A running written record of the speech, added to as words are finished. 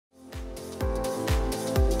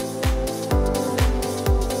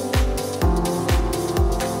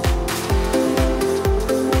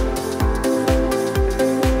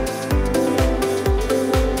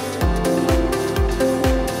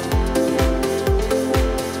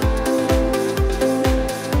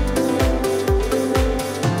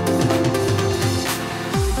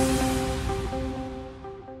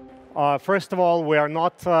First of all, we are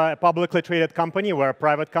not a publicly traded company. We're a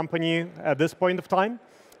private company at this point of time.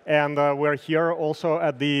 And we're here also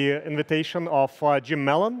at the invitation of Jim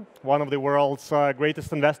Mellon, one of the world's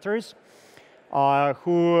greatest investors,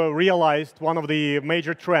 who realized one of the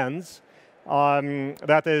major trends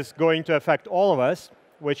that is going to affect all of us,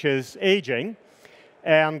 which is aging.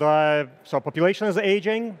 And so population is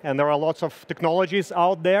aging, and there are lots of technologies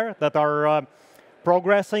out there that are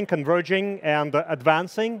progressing, converging, and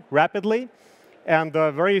advancing rapidly. And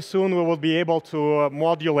very soon we will be able to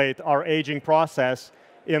modulate our aging process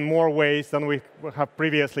in more ways than we have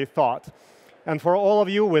previously thought. And for all of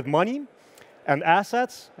you with money and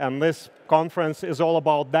assets, and this conference is all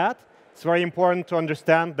about that, it's very important to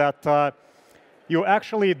understand that you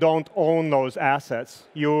actually don't own those assets.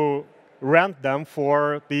 You rent them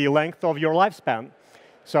for the length of your lifespan.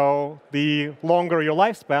 So the longer your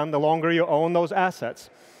lifespan, the longer you own those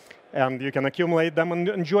assets. And you can accumulate them and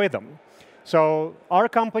enjoy them. So our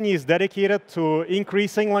company is dedicated to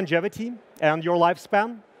increasing longevity and your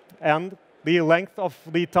lifespan and the length of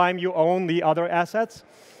the time you own the other assets.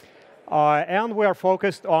 And we are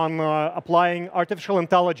focused on applying artificial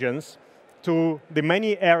intelligence to the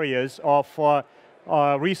many areas of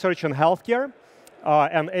research in healthcare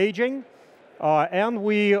and aging. And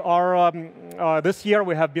we are, this year,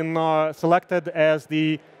 we have been selected as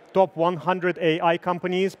the top 100 AI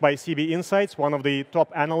companies by CB Insights, one of the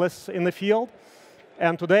top analysts in the field.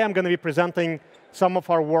 And today, I'm going to be presenting some of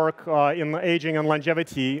our work in aging and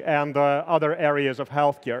longevity and other areas of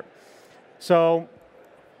healthcare. So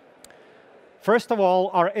first of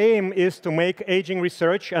all, our aim is to make aging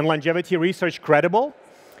research and longevity research credible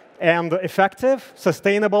and effective,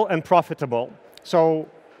 sustainable, and profitable. So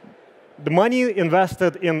the money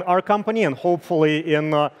invested in our company and hopefully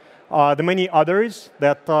in the many others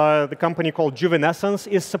that the company called Juvenescence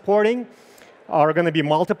is supporting are going to be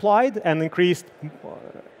multiplied and increased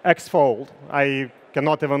x-fold. I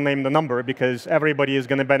cannot even name the number because everybody is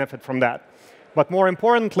going to benefit from that. But more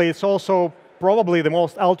importantly, it's also probably the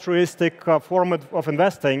most altruistic form of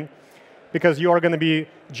investing because you are going to be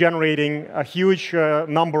generating a huge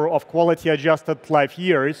number of quality-adjusted life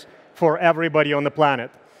years for everybody on the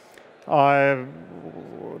planet.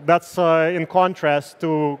 That's in contrast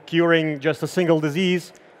to curing just a single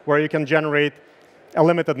disease where you can generate a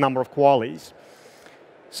limited number of QALYs.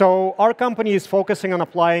 So our company is focusing on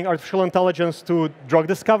applying artificial intelligence to drug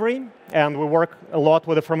discovery, and we work a lot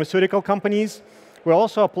with the pharmaceutical companies. We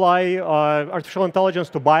also apply artificial intelligence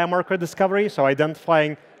to biomarker discovery, so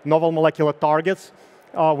identifying novel molecular targets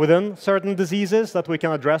within certain diseases that we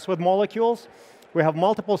can address with molecules. We have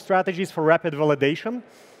multiple strategies for rapid validation.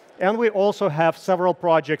 And we also have several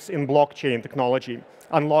projects in blockchain technology,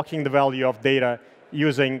 unlocking the value of data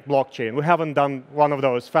using blockchain. We haven't done one of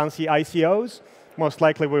those fancy ICOs. Most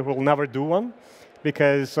likely, we will never do one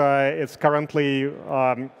because it's currently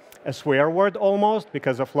a swear word almost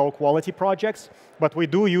because of low-quality projects. But we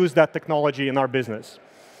do use that technology in our business.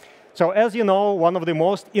 So as you know, one of the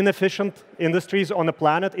most inefficient industries on the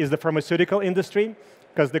planet is the pharmaceutical industry,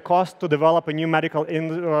 because the cost to develop a new medical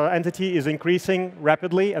entity is increasing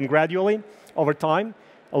rapidly and gradually over time.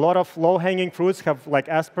 A lot of low-hanging fruits, like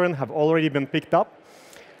aspirin, have already been picked up.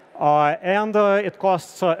 And it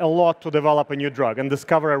costs a lot to develop a new drug and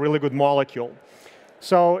discover a really good molecule.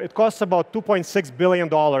 So it costs about $2.6 billion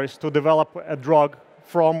to develop a drug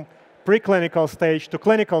from preclinical stage to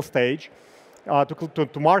clinical stage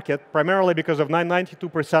to market, primarily because of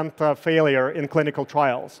 92% failure in clinical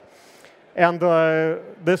trials. And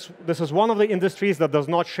this is one of the industries that does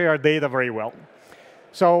not share data very well.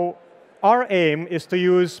 So our aim is to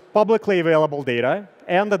use publicly available data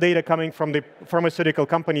and the data coming from the pharmaceutical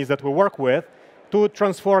companies that we work with to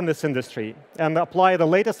transform this industry and apply the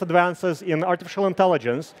latest advances in artificial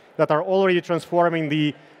intelligence that are already transforming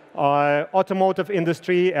the automotive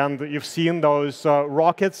industry. And you've seen those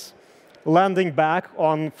rockets landing back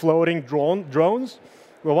on floating drones.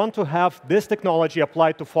 We want to have this technology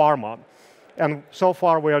applied to pharma. And so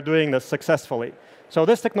far, we are doing this successfully. So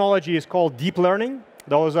this technology is called deep learning.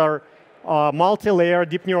 Those are multi-layer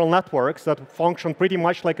deep neural networks that function pretty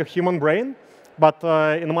much like a human brain, but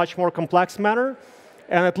in a much more complex manner.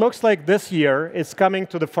 And it looks like this year it's coming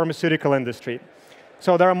to the pharmaceutical industry.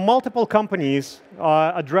 So there are multiple companies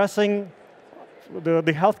addressing the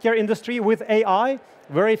healthcare industry with AI.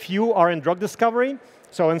 Very few are in drug discovery.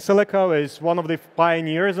 So Insilico is one of the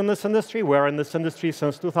pioneers in this industry. We're in this industry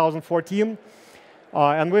since 2014.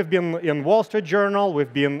 And we've been in Wall Street Journal.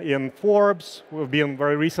 We've been in Forbes. We've been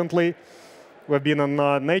very recently. We've been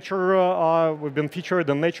in Nature. We've been featured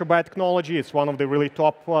in Nature Biotechnology. It's one of the really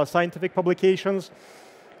top scientific publications.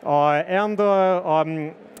 And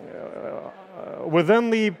within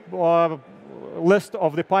the list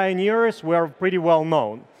of the pioneers, we are pretty well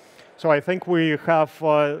known. So I think we have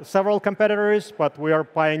several competitors, but we are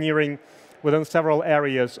pioneering within several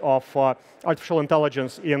areas of artificial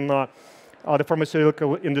intelligence in the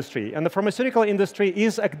pharmaceutical industry. And the pharmaceutical industry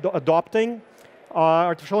is adopting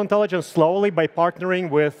artificial intelligence slowly by partnering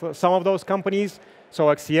with some of those companies. So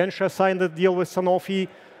Exscientia signed a deal with Sanofi.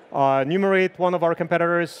 Numerate, one of our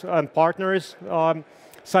competitors and partners,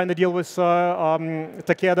 signed a deal with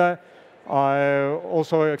Takeda.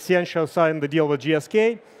 Also, Exscientia signed the deal with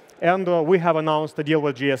GSK. And we have announced a deal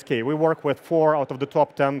with GSK. We work with 4 out of the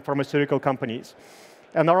top 10 pharmaceutical companies.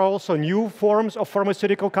 And there are also new forms of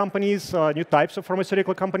pharmaceutical companies, new types of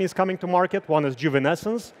pharmaceutical companies coming to market. One is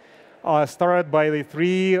Juvenescence, started by the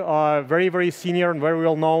 3 very, very senior and very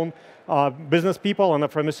well-known business people and the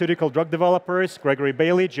pharmaceutical drug developers, Gregory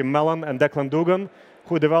Bailey, Jim Mellon, and Declan Dugan,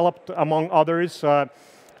 who developed, among others,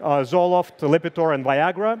 Zoloft, Lipitor, and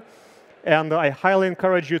Viagra. And I highly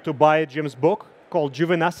encourage you to buy Jim's book called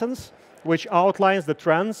Juvenescence, which outlines the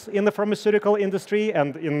trends in the pharmaceutical industry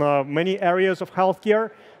and in many areas of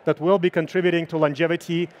healthcare that will be contributing to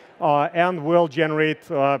longevity and will generate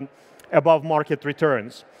above-market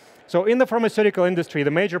returns. So in the pharmaceutical industry,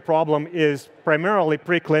 the major problem is primarily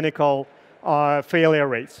preclinical failure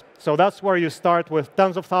rates. So that's where you start with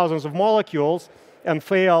tens of thousands of molecules and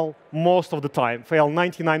fail most of the time, fail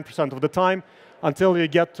 99% of the time, until you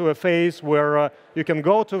get to a phase where you can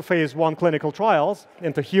go to phase 1 clinical trials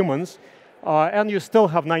into humans, and you still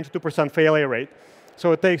have 92% failure rate.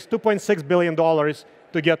 So it takes $2.6 billion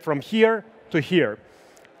to get from here to here.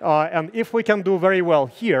 And if we can do very well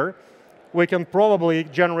here, we can probably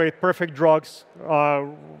generate perfect drugs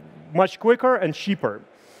much quicker and cheaper.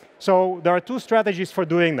 So there are 2 strategies for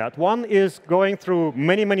doing that. One is going through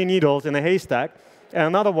many, many needles in a haystack, and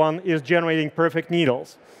another one is generating perfect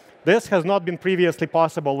needles. This has not been previously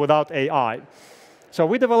possible without AI. So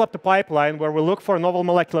we developed a pipeline where we look for novel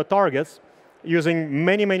molecular targets using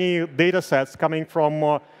many, many data sets coming from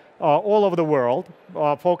all over the world,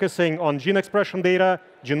 focusing on gene expression data,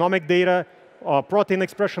 genomic data, protein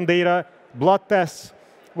expression data, blood tests.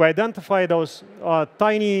 We identify those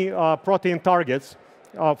tiny protein targets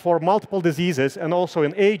for multiple diseases and also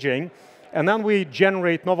in aging, and then we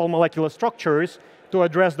generate novel molecular structures to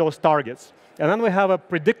address those targets. And then we have a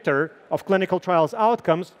predictor of clinical trials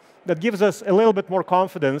outcomes that gives us a little bit more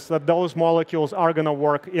confidence that those molecules are going to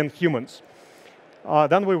work in humans.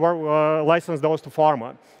 Then we license those to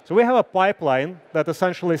pharma. So we have a pipeline that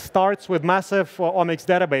essentially starts with massive omics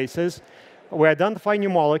databases. We identify new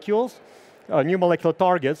molecules, new molecular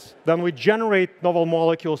targets. Then we generate novel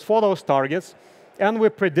molecules for those targets, and we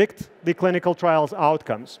predict the clinical trials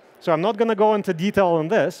outcomes. So I'm not going to go into detail on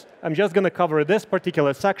this. I'm just going to cover this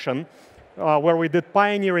particular section where we did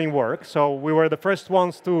pioneering work. So we were the first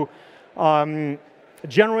ones to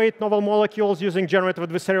generate novel molecules using generative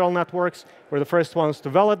adversarial networks. We're the first ones to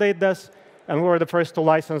validate this, and we were the first to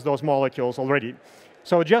license those molecules already.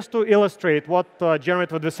 So just to illustrate what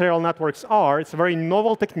generative adversarial networks are, it's very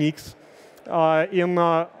novel techniques in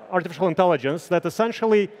artificial intelligence that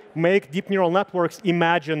essentially make deep neural networks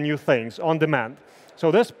imagine new things on demand. So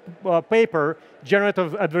this paper,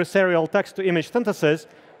 Generative Adversarial Text-to-Image Synthesis,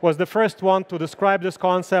 was the first one to describe this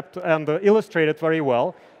concept and illustrate it very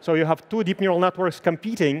well. So you have 2 deep neural networks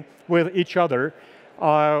competing with each other.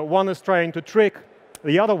 One is trying to trick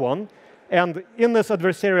the other one. And in this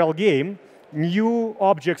adversarial game, new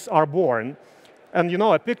objects are born. And you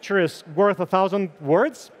know, a picture is worth 1,000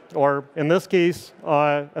 words, or in this case,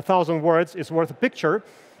 1,000 words is worth a picture.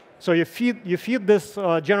 So you feed this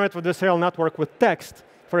generative adversarial network with text.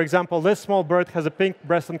 For example, this small bird has a pink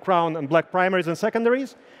breast and crown and black primaries and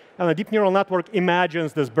secondaries, and a deep neural network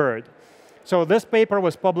imagines this bird. So this paper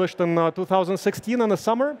was published in 2016 in the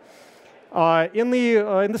summer. In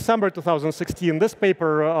December 2016, this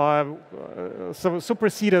paper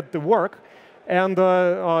superseded the work, and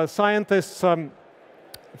scientists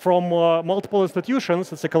from multiple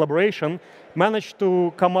institutions, it's a collaboration, managed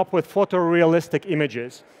to come up with photorealistic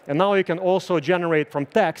images. And now you can also generate from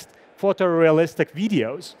text photorealistic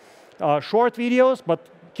videos. Short videos, but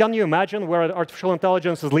can you imagine where artificial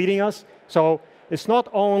intelligence is leading us? So it's not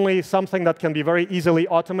only something that can be very easily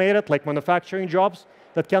automated, like manufacturing jobs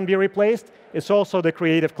that can be replaced, it's also the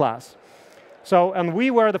creative class. So, and we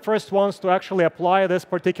were the first ones to actually apply this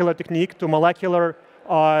particular technique to molecular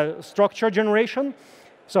structure generation.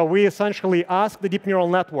 So we essentially asked the deep neural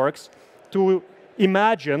networks to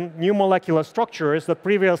imagine new molecular structures that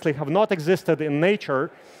previously have not existed in nature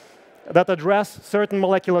that address certain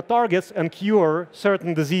molecular targets and cure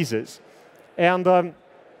certain diseases. And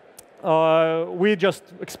we just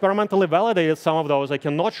experimentally validated some of those. I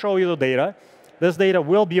cannot show you the data. This data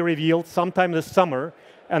will be revealed sometime this summer.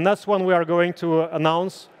 And that's when we are going to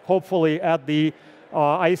announce, hopefully, at the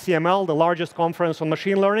ICML, the largest conference on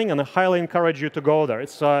machine learning. And I highly encourage you to go there.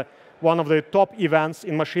 It's one of the top events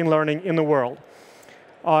in machine learning in the world.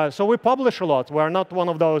 So we publish a lot. We're not one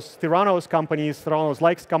of those Theranos companies,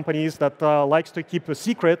 Theranos-like companies that likes to keep a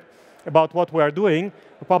secret about what we are doing.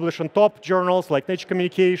 We publish in top journals like Nature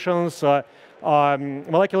Communications,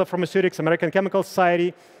 Molecular Pharmaceutics, American Chemical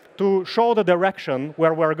Society, to show the direction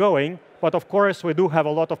where we're going. But of course, we do have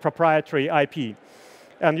a lot of proprietary IP.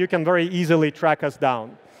 And you can very easily track us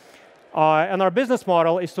down. And our business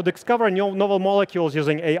model is to discover novel molecules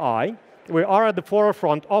using AI. We are at the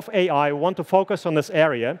forefront of AI. We want to focus on this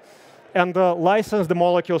area and license the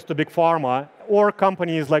molecules to big pharma or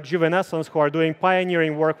companies like Juvenescence who are doing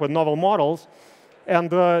pioneering work with novel models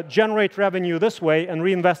and generate revenue this way and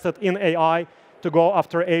reinvest it in AI to go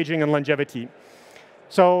after aging and longevity.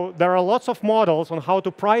 So there are lots of models on how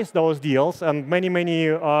to price those deals, and many, many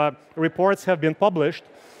reports have been published.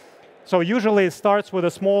 So usually it starts with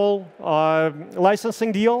a small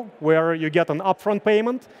licensing deal where you get an upfront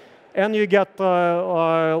payment and you get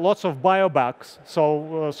lots of buybacks,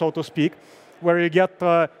 so to speak, where you get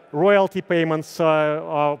royalty payments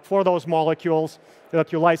for those molecules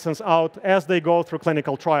that you license out as they go through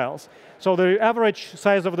clinical trials. So the average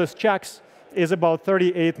size of these checks is about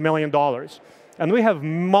 $38 million. And we have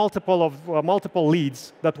multiple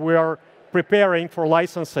leads that we are preparing for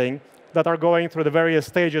licensing that are going through the various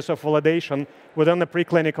stages of validation within the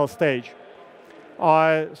preclinical stage.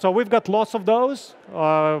 So we've got lots of those,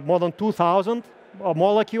 more than 2,000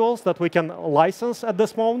 molecules that we can license at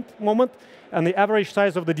this moment. And the average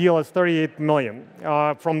size of the deal is 38 million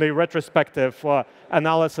from the retrospective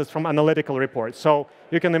analysis from analytical reports. So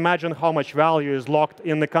you can imagine how much value is locked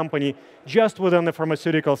in the company just within the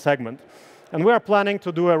pharmaceutical segment. And we are planning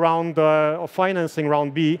to do a round of financing,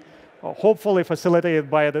 round B, hopefully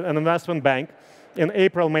facilitated by an investment bank in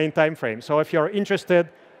April, May timeframe. So if you're interested,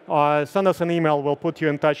 send us an email. We'll put you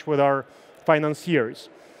in touch with our financiers.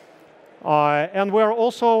 And we're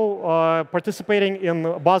also participating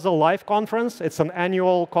in Basel Life Conference. It's an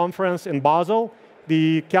annual conference in Basel,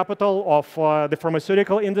 the capital of the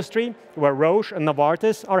pharmaceutical industry, where Roche and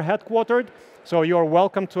Novartis are headquartered. So you're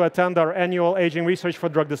welcome to attend our annual Aging Research for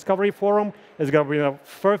Drug Discovery Forum. It's going to be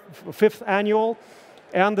the fifth annual,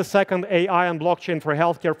 and the second AI and Blockchain for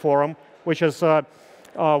Healthcare Forum, which is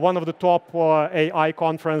one of the top AI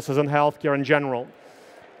conferences in healthcare in general.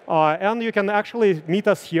 And you can actually meet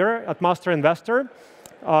us here at Master Investor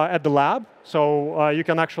at the lab. So you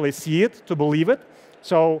can actually see it to believe it.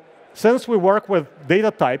 So since we work with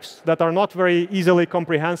data types that are not very easily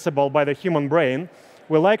comprehensible by the human brain,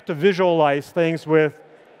 we like to visualize things with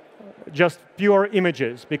just pure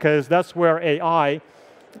images, because that's where AI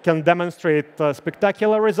can demonstrate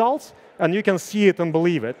spectacular results, and you can see it and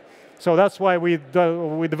believe it. So that's why we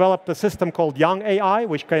developed a system called Young AI,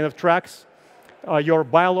 which kind of tracks your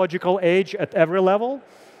biological age at every level.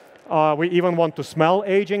 We even want to smell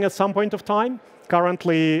aging at some point of time.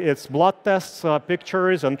 Currently, it's blood tests,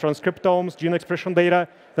 pictures, and transcriptomes, gene expression data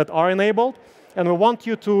that are enabled. And we want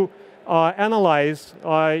you to analyze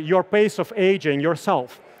your pace of aging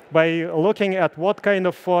yourself by looking at what kind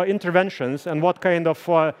of interventions and what kind of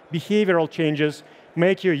behavioral changes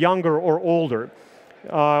make you younger or older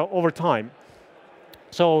over time.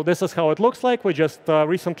 So this is how it looks like. We just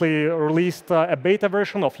recently released a beta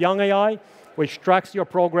version of Young AI, which tracks your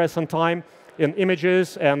progress in time in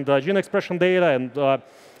images and gene expression data and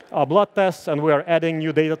blood tests. And we are adding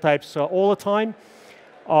new data types all the time.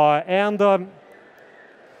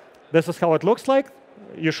 This is how it looks like.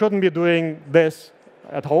 You shouldn't be doing this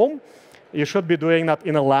at home. You should be doing that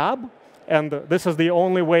in a lab. And this is the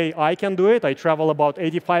only way I can do it. I travel about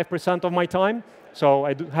 85% of my time, so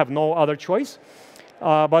I have no other choice.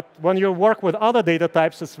 But when you work with other data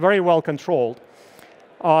types, it's very well controlled.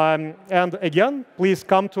 And again, please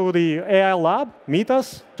come to the AI lab, meet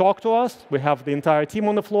us, talk to us. We have the entire team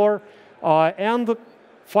on the floor. And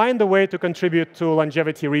find a way to contribute to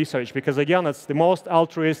longevity research, because again, it's the most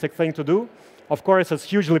altruistic thing to do. Of course, it's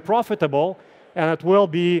hugely profitable, and it will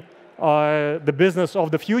be the business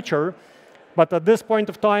of the future. But at this point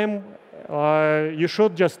of time, you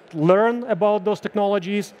should just learn about those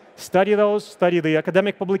technologies, study those, study the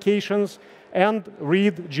academic publications, and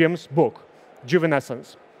read Jim's book,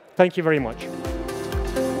 Juvenescence. Thank you very much.